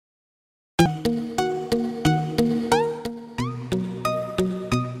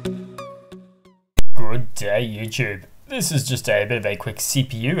Hey YouTube, this is just a bit of a quick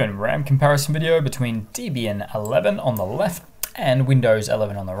CPU and RAM comparison video between Debian 11 on the left and Windows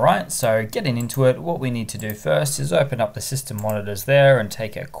 11 on the right. So getting into it, what we need to do first is open up the system monitors there and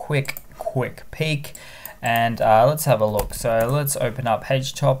take a quick peek. And let's have a look. So let's open up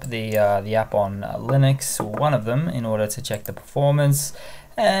HTOP, the app on Linux, one of them, in order to check the performance.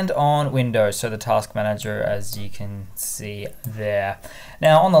 And on Windows, so the task manager, as you can see there.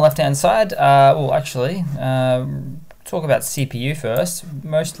 Now on the left hand side, talk about CPU first,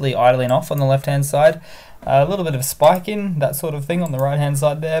 mostly idling off on the left hand side, a little bit of a spike in, that sort of thing on the right hand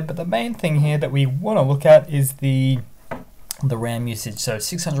side there, but the main thing here that we want to look at is the RAM usage. So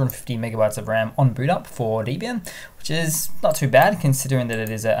 650 megabytes of RAM on boot up for Debian, which is not too bad considering that it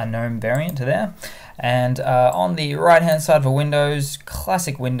is a GNOME variant there. And on the right hand side for Windows,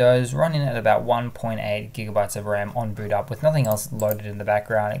 classic Windows, running at about 1.8 gigabytes of RAM on boot up with nothing else loaded in the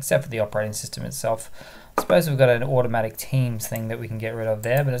background except for the operating system itself. I suppose we've got an automatic Teams thing that we can get rid of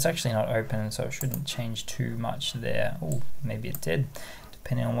there, but it's actually not open, so it shouldn't change too much there. Oh, maybe it did,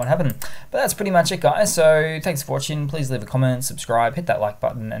 depending on what happened. But that's pretty much it, guys. So thanks for watching. Please leave a comment, subscribe, hit that like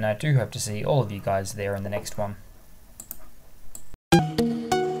button, and I do hope to see all of you guys there in the next one.